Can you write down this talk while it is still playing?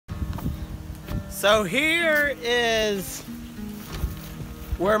So here is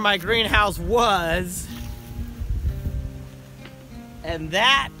where my greenhouse was, and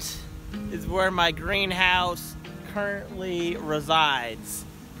that is where my greenhouse currently resides.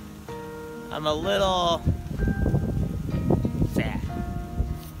 I'm a little sad.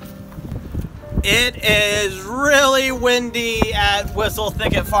 It is really windy at Whistle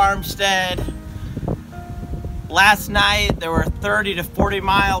Thicket Farmstead. Last night there were 30 to 40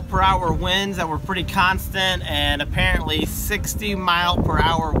 mile per hour winds that were pretty constant, and apparently 60 mile per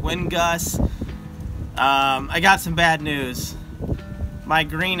hour wind gusts. I got some bad news. My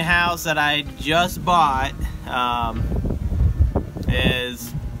greenhouse that I just bought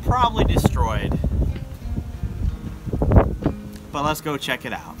is probably destroyed. But let's go check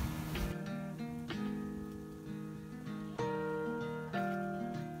it out.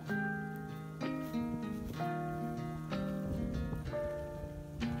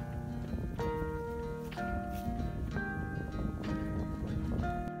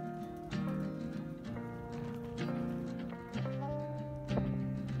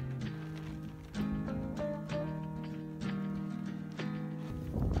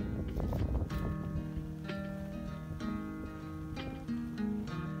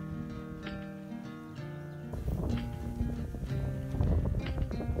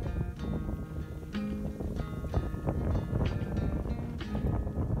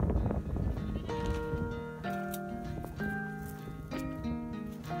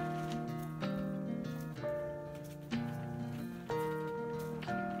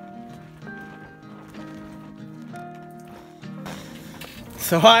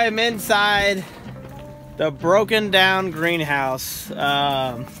 So I am inside the broken down greenhouse.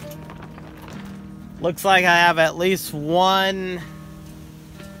 Looks like I have at least one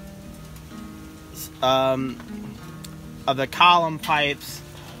of the column pipes.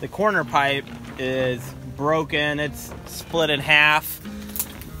 The corner pipe is broken. It's split in half.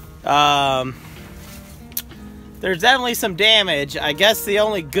 There's definitely some damage. I guess the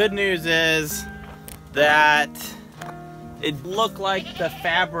only good news is that it looked like the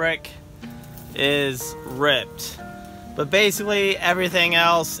fabric is ripped, but basically everything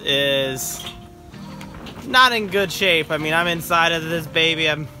else is not in good shape. I mean, I'm inside of this baby.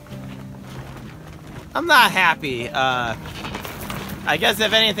 I'm not happy. I guess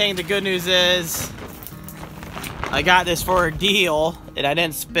if anything, the good news is I got this for a deal and I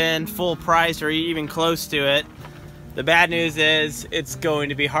didn't spend full price or even close to it. The bad news is it's going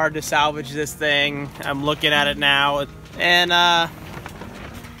to be hard to salvage this thing. I'm looking at it now. And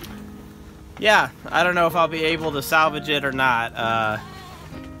yeah, I don't know if I'll be able to salvage it or not.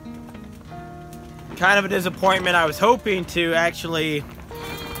 Kind of a disappointment. I was hoping to actually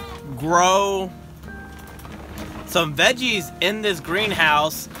grow some veggies in this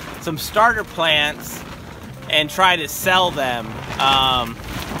greenhouse, some starter plants, and try to sell them.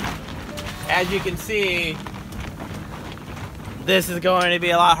 As you can see, this is going to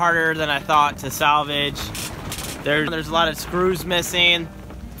be a lot harder than I thought to salvage. There's a lot of screws missing.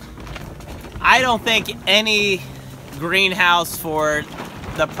 I don't think any greenhouse for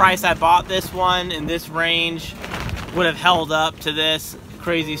the price I bought this one in this range would have held up to this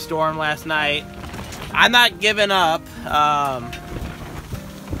crazy storm last night. I'm not giving up, but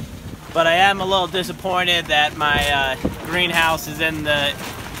I am a little disappointed that my greenhouse is in the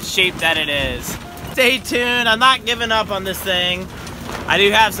shape that it is. Stay tuned. I'm not giving up on this thing. I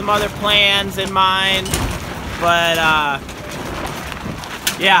do have some other plans in mind. But,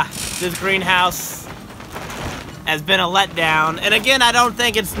 yeah, this greenhouse has been a letdown. And again, I don't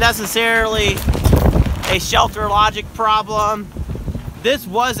think it's necessarily a Shelterlogic problem. This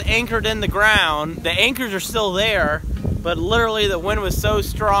was anchored in the ground. The anchors are still there, but literally the wind was so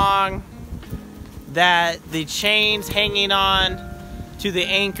strong that the chains hanging on to the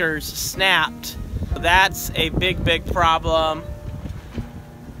anchors snapped. That's a big, big problem.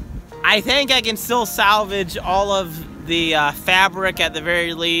 I think I can still salvage all of the fabric at the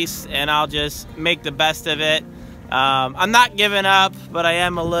very least, and I'll just make the best of it. I'm not giving up, but I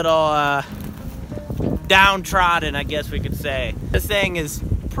am a little downtrodden, I guess we could say. This thing is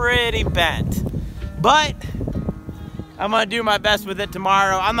pretty bent, but I'm gonna do my best with it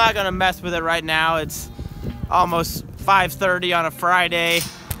tomorrow. I'm not gonna mess with it right now. It's almost 5:30 on a Friday.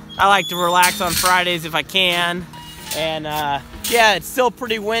 I like to relax on Fridays if I can. And yeah, it's still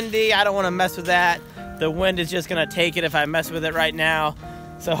pretty windy. I don't want to mess with that. The wind is just going to take it if I mess with it right now.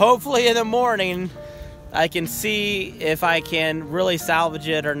 So hopefully in the morning I can see if I can really salvage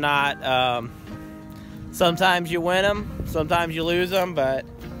it or not. Sometimes you win them, sometimes you lose them, but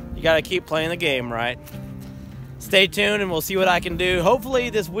you got to keep playing the game, right? Stay tuned and we'll see what I can do. Hopefully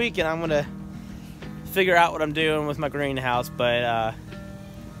this weekend I'm going to figure out what I'm doing with my greenhouse, but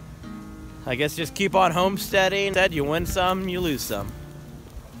I guess just keep on homesteading. Instead, you win some, you lose some.